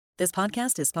This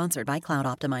podcast is sponsored by Cloud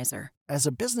Optimizer. As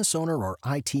a business owner or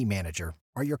IT manager,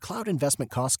 are your cloud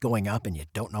investment costs going up and you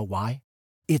don't know why?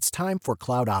 It's time for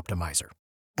Cloud Optimizer.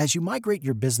 As you migrate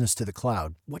your business to the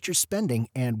cloud, what you're spending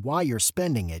and why you're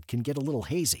spending it can get a little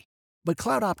hazy. But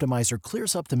Cloud Optimizer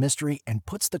clears up the mystery and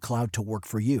puts the cloud to work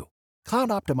for you. Cloud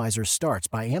Optimizer starts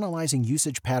by analyzing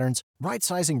usage patterns,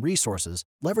 right-sizing resources,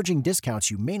 leveraging discounts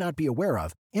you may not be aware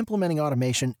of, implementing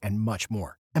automation, and much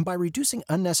more. And by reducing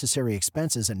unnecessary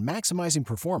expenses and maximizing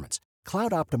performance,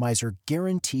 Cloud Optimizer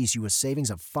guarantees you a savings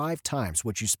of 5 times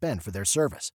what you spend for their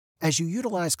service. As you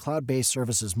utilize cloud-based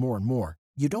services more and more,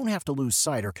 you don't have to lose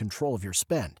sight or control of your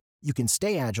spend. You can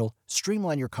stay agile,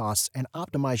 streamline your costs, and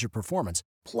optimize your performance,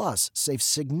 plus save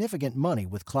significant money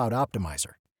with Cloud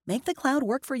Optimizer. Make the cloud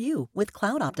work for you with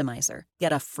Cloud Optimizer.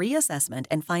 Get a free assessment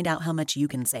and find out how much you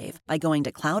can save by going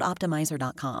to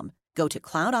cloudoptimizer.com. Go to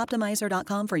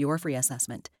cloudoptimizer.com for your free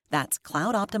assessment. That's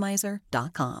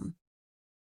cloudoptimizer.com.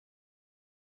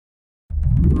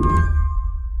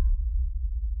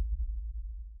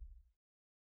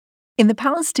 In the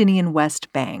Palestinian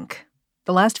West Bank,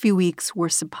 the last few weeks were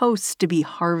supposed to be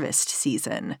harvest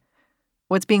season.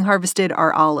 What's being harvested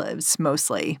are olives,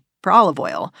 mostly, for olive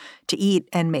oil, to eat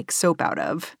and make soap out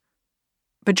of.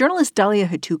 But journalist Dalia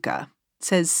Hatuka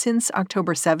says since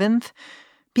October 7th,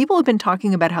 people have been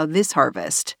talking about how this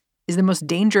harvest is the most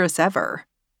dangerous ever.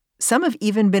 Some have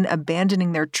even been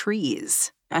abandoning their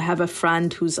trees. I have a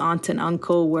friend whose aunt and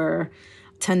uncle were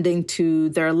tending to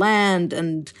their land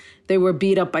and they were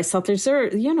beat up by settlers. They're,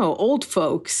 old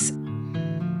folks.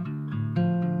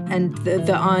 And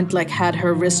the aunt had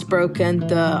her wrist broken.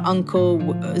 The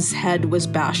uncle's head was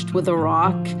bashed with a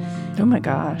rock. Oh my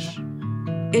gosh.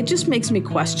 It just makes me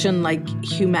question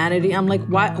humanity. I'm like,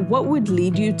 what would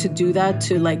lead you to do that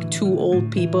to two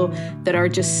old people that are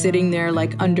just sitting there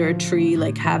under a tree,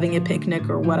 having a picnic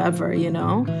or whatever,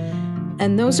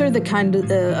 And those are the kind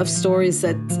of stories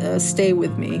that stay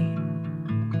with me.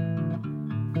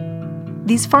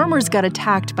 These farmers got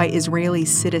attacked by Israeli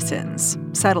citizens,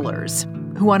 settlers,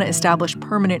 who want to establish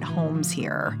permanent homes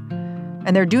here.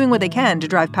 And they're doing what they can to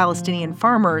drive Palestinian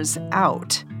farmers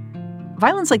out.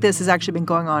 Violence like this has actually been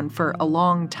going on for a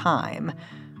long time.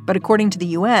 But according to the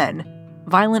UN,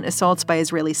 violent assaults by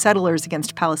Israeli settlers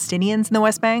against Palestinians in the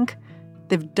West Bank,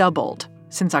 they've doubled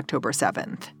since October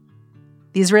 7th.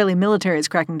 The Israeli military is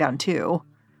cracking down too.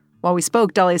 While we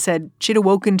spoke, Dalia said she'd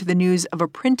awoken to the news of a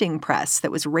printing press that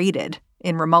was raided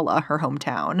in Ramallah, her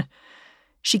hometown.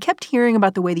 She kept hearing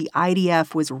about the way the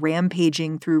IDF was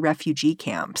rampaging through refugee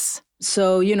camps.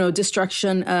 So,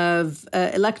 destruction of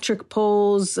electric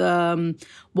poles,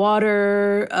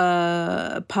 water,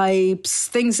 pipes,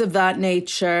 things of that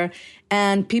nature.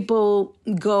 And people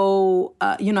go,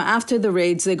 after the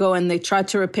raids, they go and they try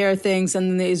to repair things.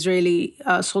 And then the Israeli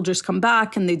soldiers come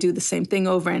back and they do the same thing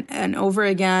over and over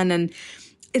again. And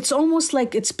it's almost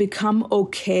like it's become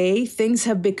okay. Things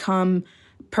have become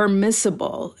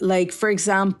permissible. For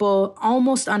example,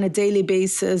 almost on a daily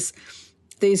basis,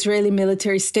 the Israeli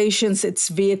military stations its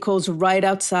vehicles right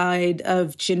outside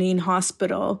of Jenin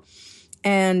Hospital,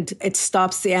 and it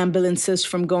stops the ambulances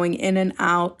from going in and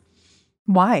out.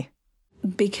 Why?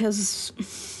 Because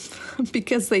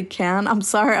they can. I'm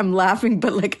sorry, I'm laughing,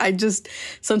 but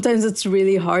sometimes it's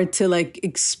really hard to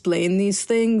explain these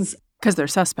things. Because they're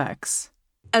suspects.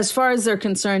 As far as they're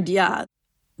concerned, yeah.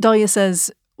 Dalia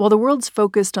says, while the world's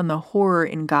focused on the horror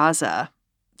in Gaza,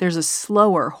 there's a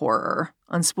slower horror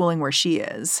unspooling where she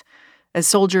is, as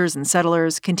soldiers and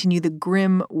settlers continue the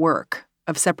grim work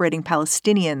of separating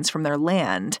Palestinians from their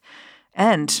land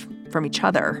and from each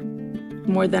other.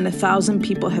 More than 1,000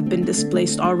 people have been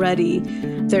displaced already.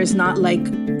 There's not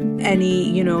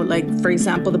any, for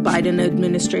example, the Biden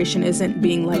administration isn't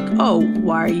being oh,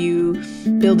 why are you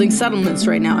building settlements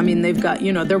right now? I mean, they've got,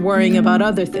 they're worrying about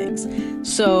other things.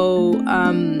 So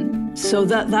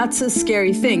that's a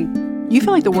scary thing. You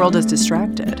feel like the world is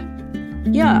distracted.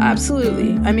 Yeah,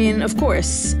 absolutely. I mean, of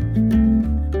course.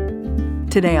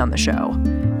 Today on the show,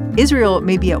 Israel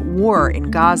may be at war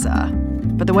in Gaza,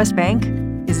 but the West Bank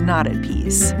is not at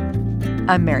peace.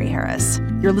 I'm Mary Harris.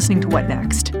 You're listening to What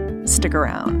Next? Stick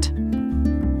around.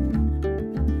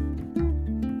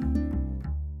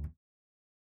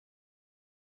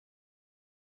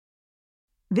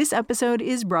 This episode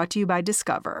is brought to you by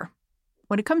Discover.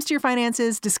 When it comes to your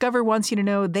finances, Discover wants you to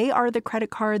know they are the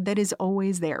credit card that is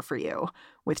always there for you.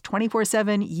 With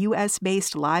 24/7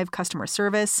 U.S.-based live customer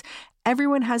service,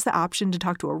 everyone has the option to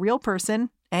talk to a real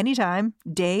person anytime,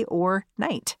 day or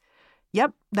night.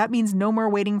 Yep, that means no more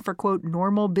waiting for, quote,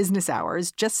 normal business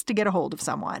hours just to get a hold of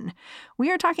someone.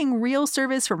 We are talking real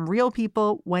service from real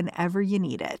people whenever you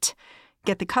need it.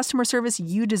 Get the customer service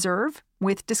you deserve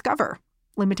with Discover.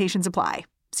 Limitations apply.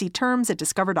 See terms at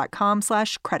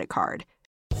discover.com/creditcard.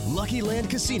 Lucky Land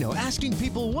Casino, asking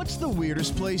people, what's the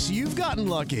weirdest place you've gotten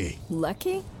lucky?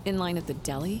 Lucky? In line at the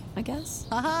deli, I guess?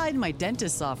 Aha, in my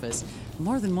dentist's office.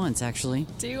 More than once, actually.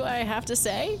 Do I have to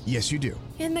say? Yes, you do.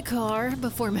 In the car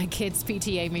before my kids'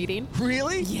 PTA meeting.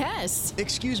 Really? Yes.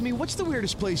 Excuse me, what's the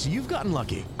weirdest place you've gotten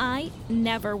lucky? I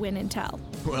never win and tell.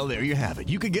 Well, there you have it.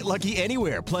 You can get lucky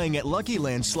anywhere, playing at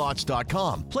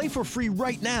LuckyLandSlots.com. Play for free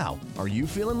right now. Are you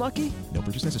feeling lucky? No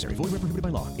purchase necessary. Void where prohibited by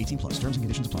law. 18+. Terms and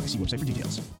conditions apply. See website for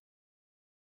details.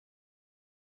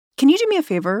 Can you do me a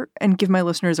favor and give my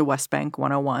listeners a West Bank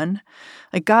 101?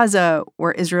 Like Gaza,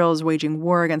 where Israel is waging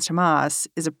war against Hamas,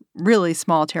 is a really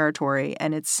small territory,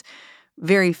 and it's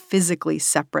very physically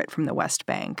separate from the West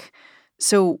Bank.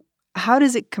 So how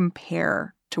does it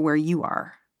compare to where you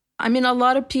are? I mean, a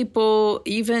lot of people,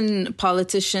 even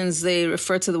politicians, they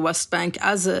refer to the West Bank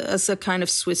as a kind of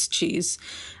Swiss cheese.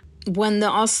 When the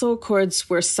Oslo Accords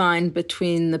were signed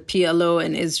between the PLO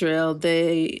and Israel,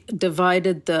 they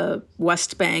divided the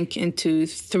West Bank into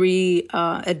three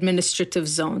administrative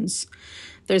zones.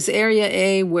 There's Area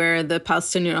A, where the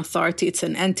Palestinian Authority, it's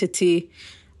an entity.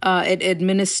 It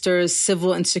administers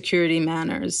civil and security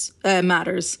matters.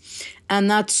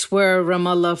 And that's where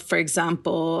Ramallah, for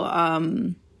example,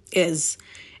 is.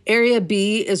 Area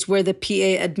B is where the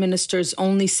PA administers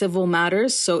only civil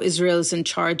matters, so Israel is in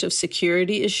charge of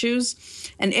security issues.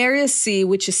 And Area C,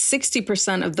 which is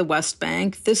 60% of the West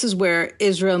Bank, this is where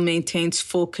Israel maintains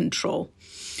full control.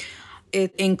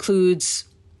 It includes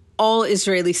all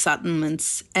Israeli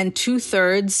settlements and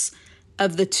 2/3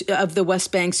 of the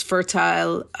West Bank's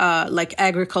fertile,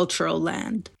 agricultural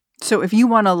land. So if you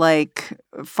want to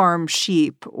farm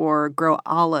sheep or grow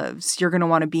olives, you're going to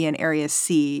want to be in Area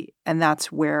C, and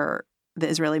that's where the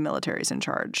Israeli military is in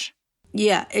charge.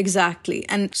 Yeah, exactly.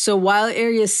 And so while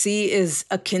Area C is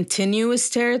a continuous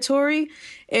territory,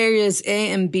 Areas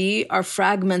A and B are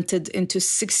fragmented into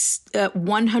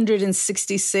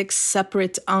 166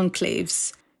 separate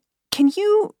enclaves. Can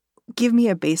you give me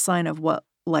a baseline of what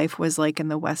life was like in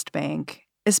the West Bank,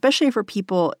 especially for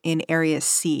people in Area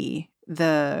C,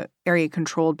 the area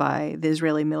controlled by the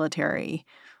Israeli military,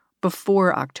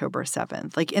 before October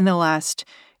 7th? Like in the last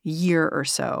year or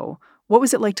so, what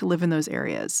was it like to live in those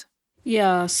areas?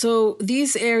 Yeah, so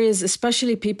these areas,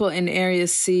 especially people in Area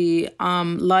C,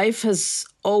 life has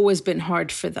always been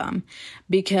hard for them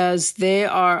because they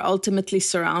are ultimately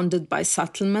surrounded by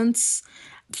settlements.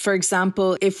 For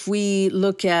example, if we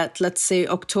look at, let's say,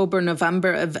 October,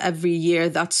 November of every year,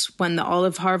 that's when the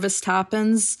olive harvest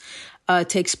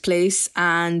takes place,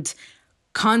 and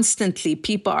constantly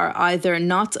people are either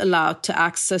not allowed to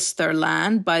access their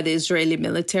land by the Israeli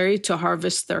military to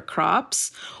harvest their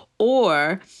crops,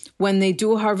 or when they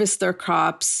do harvest their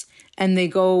crops and they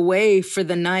go away for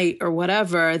the night or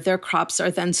whatever, their crops are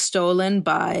then stolen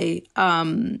by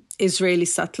Israeli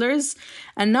settlers.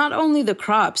 And not only the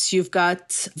crops, you've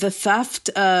got the theft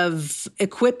of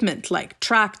equipment like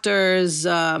tractors,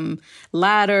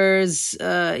 ladders,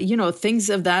 things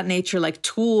of that nature, like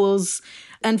tools.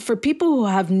 And for people who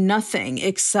have nothing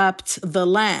except the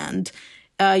land,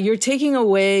 you're taking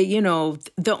away,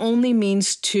 the only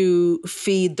means to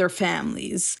feed their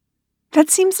families.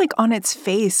 That seems like on its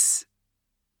face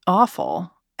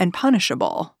awful and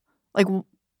punishable. Like,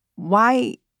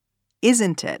 why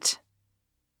isn't it?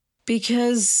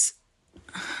 Because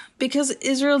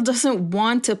Israel doesn't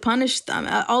want to punish them.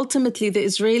 Ultimately, the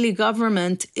Israeli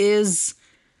government is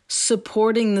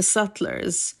supporting the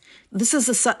settlers. This is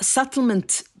a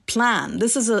settlement plan.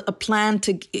 This is a plan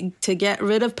to get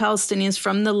rid of Palestinians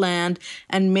from the land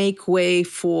and make way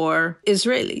for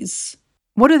Israelis.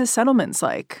 What are the settlements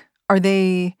like?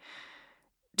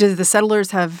 Do the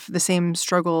settlers have the same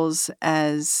struggles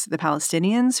as the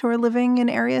Palestinians who are living in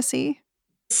Area C?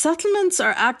 Settlements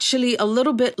are actually a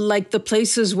little bit like the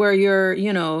places where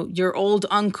your old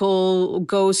uncle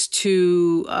goes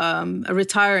to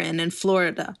retire in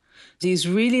Florida. These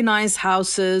really nice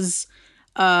houses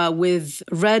with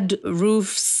red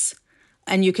roofs,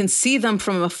 and you can see them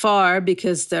from afar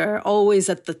because they're always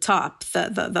at the top.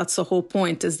 That's the whole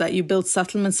point, is that you build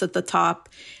settlements at the top,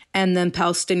 and then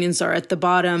Palestinians are at the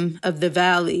bottom of the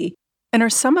valley. And are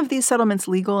some of these settlements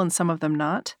legal and some of them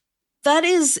not? That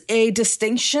is a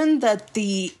distinction that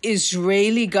the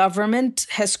Israeli government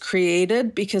has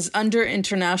created because under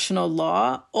international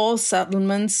law, all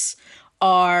settlements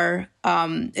are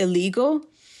illegal.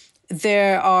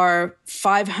 There are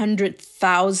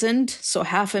 500,000, so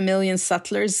 500,000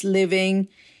 settlers living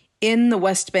in the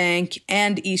West Bank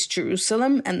and East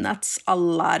Jerusalem, and that's a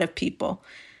lot of people.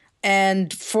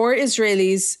 And for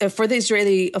for the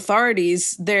Israeli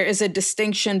authorities, there is a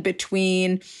distinction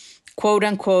between quote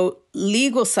unquote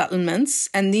legal settlements,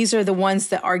 and these are the ones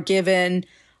that are given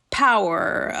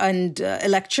power and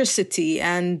electricity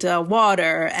and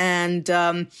water and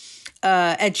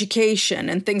education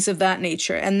and things of that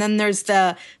nature. And then there's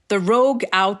the rogue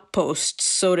outposts,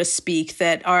 so to speak,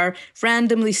 that are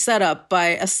randomly set up by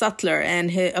a settler and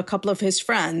a couple of his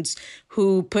friends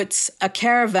who puts a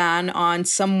caravan on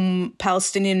some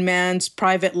Palestinian man's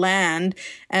private land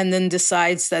and then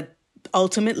decides that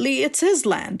ultimately it's his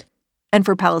land. And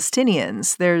for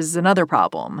Palestinians, there's another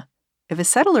problem. If a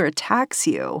settler attacks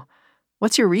you,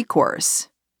 what's your recourse?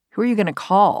 Who are you going to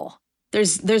call?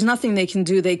 There's nothing they can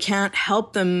do. They can't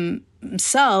help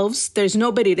themselves. There's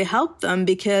nobody to help them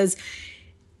because,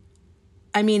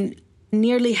 I mean,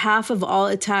 nearly half of all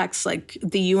attacks, like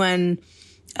the UN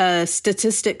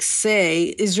statistics say,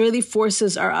 Israeli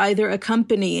forces are either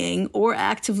accompanying or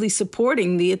actively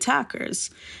supporting the attackers.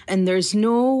 And there's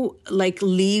no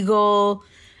legal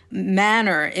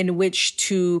manner in which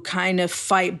to kind of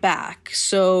fight back.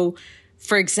 So,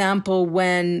 for example,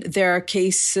 when there are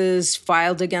cases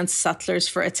filed against settlers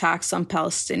for attacks on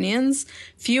Palestinians,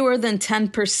 fewer than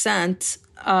 10%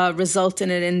 result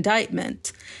in an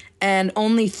indictment, and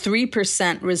only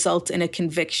 3% result in a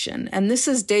conviction. And this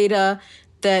is data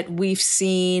that we've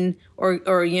seen or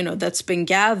that's been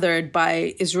gathered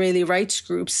by Israeli rights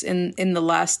groups in the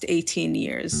last 18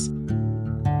 years.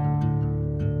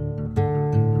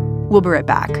 We'll be right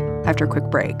back after a quick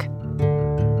break.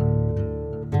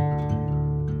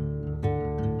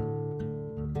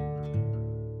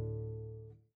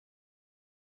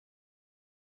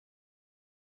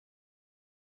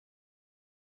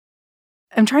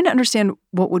 I'm trying to understand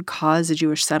what would cause a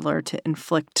Jewish settler to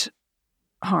inflict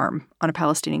harm on a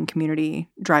Palestinian community,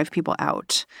 drive people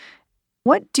out.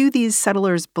 What do these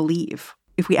settlers believe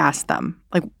if we ask them?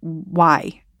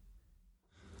 Why?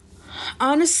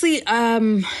 Honestly,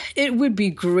 it would be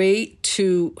great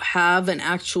to have an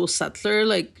actual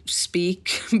settler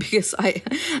speak because I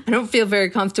don't feel very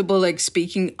comfortable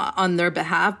speaking on their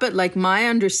behalf. But my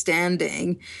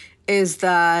understanding is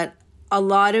that a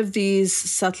lot of these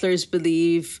settlers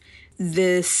believe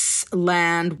this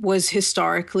land was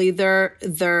historically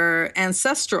their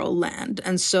ancestral land.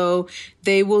 And so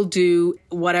they will do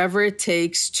whatever it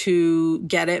takes to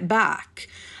get it back.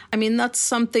 I mean, that's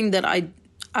something that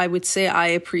I would say I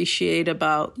appreciate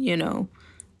about,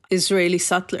 Israeli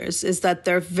settlers, is that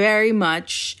they're very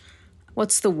much,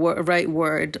 what's the right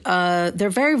word? They're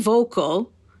very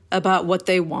vocal about what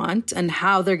they want and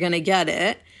how they're going to get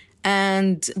it.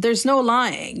 And there's no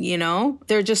lying,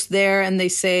 They're just there and they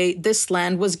say this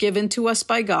land was given to us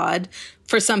by God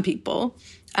for some people.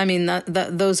 I mean,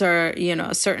 those are,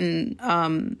 a certain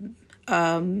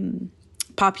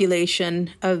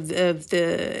population of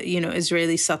the,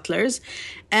 Israeli settlers.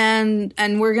 And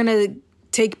we're going to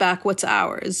take back what's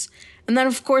ours. And then,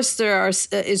 of course, there are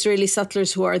Israeli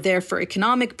settlers who are there for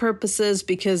economic purposes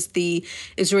because the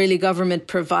Israeli government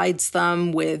provides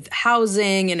them with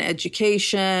housing and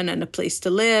education and a place to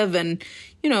live. And,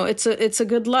 it's a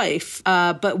good life.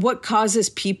 But what causes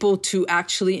people to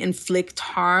actually inflict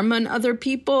harm on other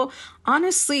people?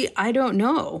 Honestly, I don't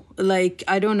know.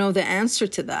 I don't know the answer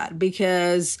to that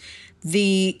because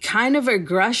the kind of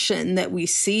aggression that we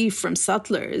see from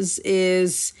settlers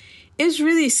is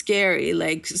really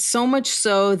scary, so much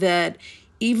so that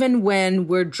even when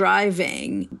we're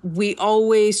driving, we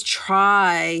always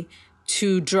try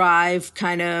to drive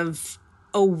kind of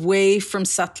away from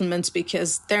settlements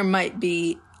because there might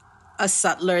be a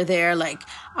settler there,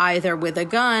 either with a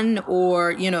gun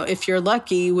or, if you're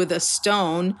lucky, with a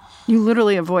stone. You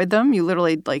literally avoid them? You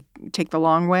literally, take the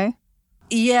long way?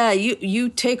 Yeah, you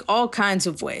take all kinds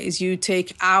of ways. You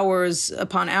take hours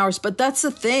upon hours. But that's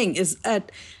the thing is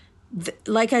that,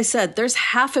 like I said, there's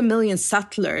 500,000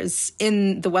 settlers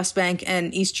in the West Bank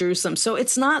and East Jerusalem. So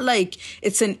it's not like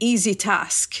it's an easy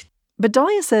task. But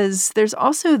Dahlia says there's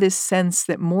also this sense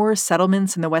that more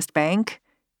settlements in the West Bank,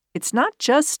 it's not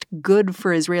just good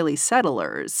for Israeli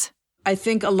settlers. I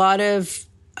think a lot of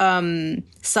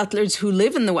settlers who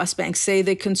live in the West Bank say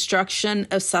the construction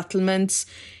of settlements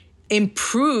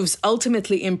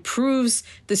ultimately improves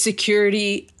the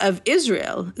security of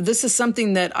Israel. This is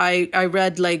something that I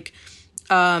read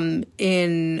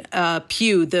in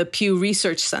Pew, the Pew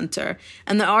Research Center.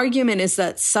 And the argument is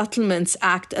that settlements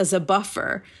act as a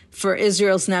buffer for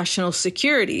Israel's national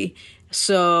security.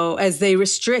 So as they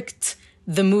restrict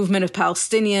the movement of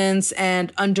Palestinians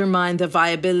and undermine the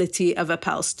viability of a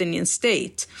Palestinian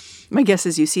state. My guess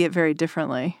is you see it very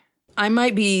differently. I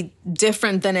might be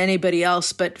different than anybody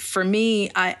else, but for me,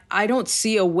 I don't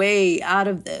see a way out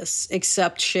of this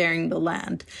except sharing the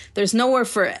land. There's nowhere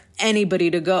for anybody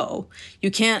to go.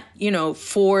 You can't,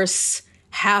 force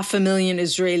 500,000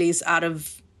 Israelis out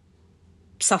of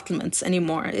settlements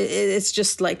anymore. It's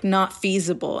just like not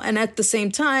feasible. And at the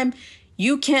same time,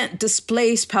 you can't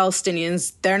displace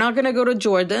Palestinians. They're not going to go to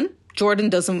Jordan.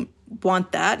 Jordan doesn't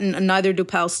want that, and neither do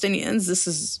Palestinians. This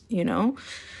is,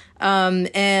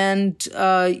 and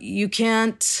you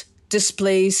can't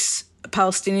displace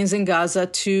Palestinians in Gaza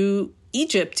to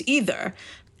Egypt either.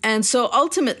 And so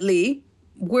ultimately,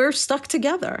 we're stuck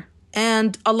together.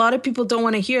 And a lot of people don't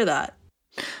want to hear that.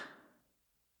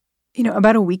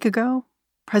 About a week ago,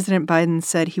 President Biden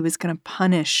said he was going to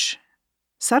punish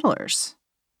settlers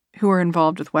who were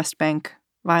involved with West Bank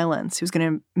violence. He was going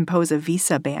to impose a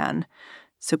visa ban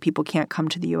so people can't come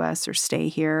to the U.S. or stay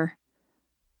here.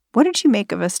 What did you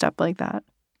make of a step like that?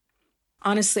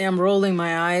 Honestly, I'm rolling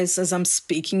my eyes as I'm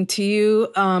speaking to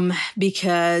you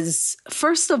because,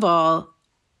 first of all,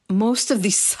 most of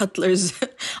these settlers,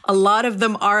 a lot of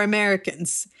them are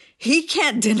Americans. He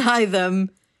can't deny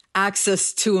them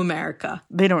access to America.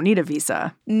 They don't need a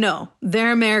visa. No,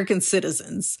 they're American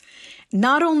citizens.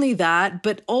 Not only that,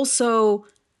 but also,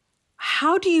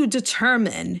 how do you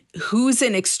determine who's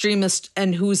an extremist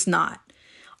and who's not?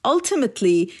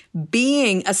 Ultimately,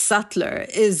 being a settler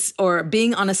or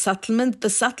being on a settlement, the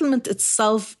settlement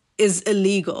itself is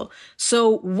illegal.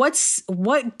 So what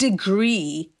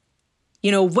degree,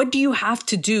 what do you have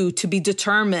to do to be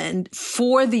determined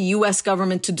for the U.S.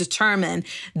 government to determine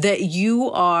that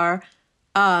you are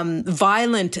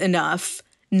violent enough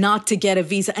not to get a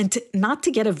visa? And not to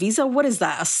get a visa, what is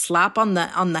that? A slap on the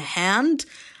hand?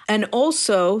 And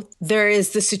also, there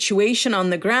is the situation on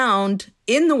the ground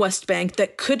in the West Bank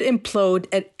that could implode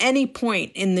at any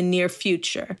point in the near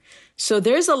future. So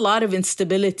there's a lot of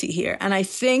instability here. And I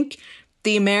think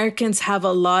the Americans have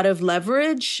a lot of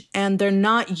leverage and they're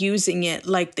not using it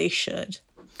like they should.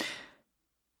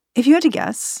 If you had to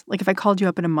guess, like if I called you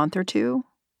up in a month or two,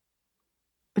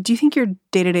 do you think your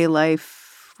day-to-day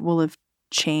life will have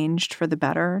changed for the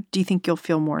better? Do you think you'll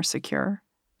feel more secure?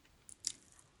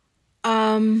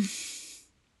 I'm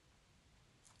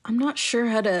not sure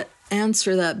how to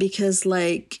answer that because,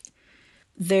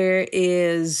 there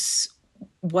is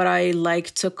what I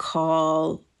like to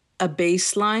call a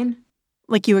baseline.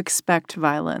 Like you expect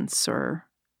violence or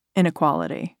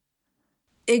inequality.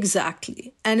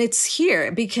 Exactly. And it's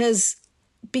here because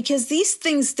these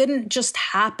things didn't just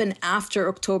happen after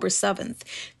October 7th.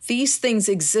 These things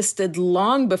existed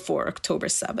long before October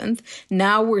 7th.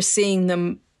 Now we're seeing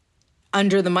them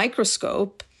under the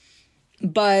microscope,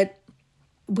 but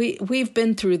we've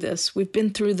been through this. We've been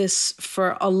through this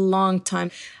for a long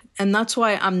time. And that's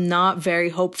why I'm not very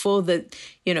hopeful that,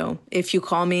 if you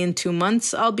call me in 2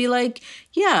 months, I'll be like,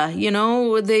 yeah,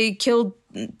 they killed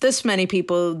this many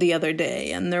people the other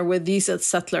day and there were these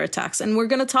settler attacks. And we're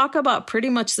going to talk about pretty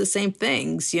much the same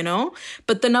things,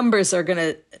 but the numbers are going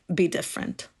to be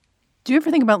different. Do you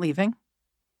ever think about leaving?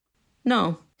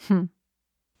 No.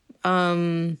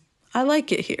 I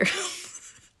like it here.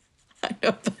 I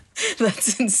know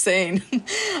that's insane.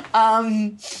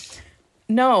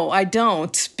 No, I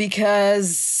don't,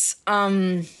 because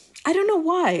I don't know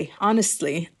why,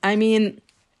 honestly. I mean,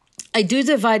 I do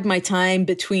divide my time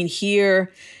between here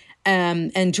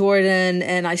and Jordan,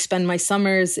 and I spend my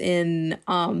summers in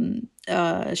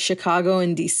Chicago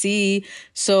and DC.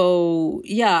 So,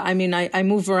 yeah, I mean, I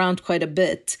move around quite a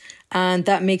bit. And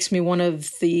that makes me one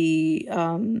of the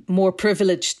more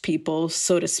privileged people,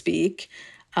 so to speak.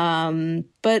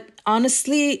 But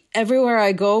honestly, everywhere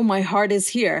I go, my heart is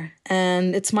here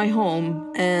and it's my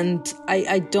home. And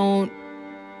I don't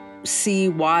see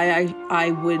why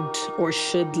I would or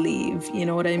should leave. You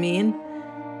know what I mean?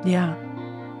 Yeah.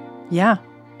 Yeah.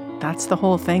 That's the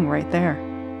whole thing right there.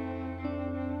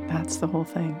 That's the whole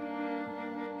thing.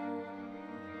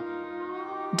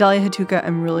 Dalia Hatuka,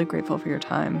 I'm really grateful for your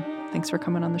time. Thanks for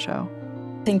coming on the show.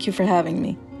 Thank you for having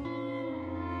me.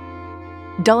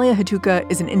 Dalia Hatuka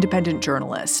is an independent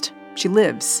journalist. She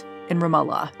lives in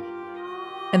Ramallah.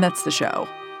 And that's the show.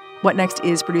 What Next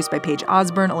is produced by Paige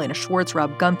Osborne, Elena Schwartz,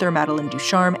 Rob Gunther, Madeline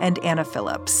Ducharme, and Anna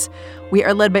Phillips. We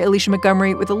are led by Alicia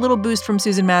Montgomery with a little boost from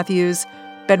Susan Matthews.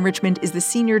 Ben Richmond is the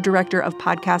Senior Director of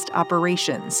Podcast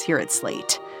Operations here at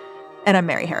Slate. And I'm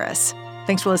Mary Harris.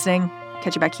 Thanks for listening.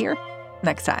 Catch you back here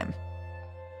next time.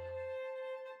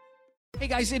 Hey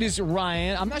guys, it is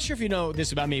Ryan. I'm not sure if you know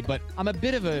this about me, but I'm a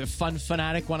bit of a fun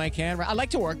fanatic when I can. I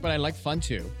like to work, but I like fun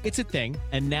too. It's a thing.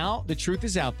 And now the truth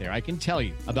is out there. I can tell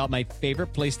you about my favorite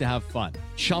place to have fun.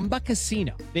 Chumba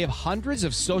Casino. They have hundreds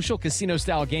of social casino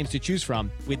style games to choose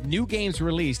from with new games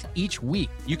released each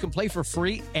week. You can play for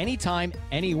free anytime,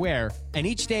 anywhere. And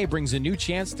each day brings a new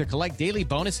chance to collect daily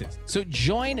bonuses. So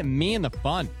join me in the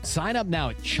fun. Sign up now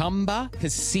at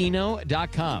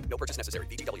ChumbaCasino.com. No purchase necessary.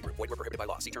 VGW Group. Void where prohibited by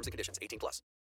law. See terms and conditions. 18+.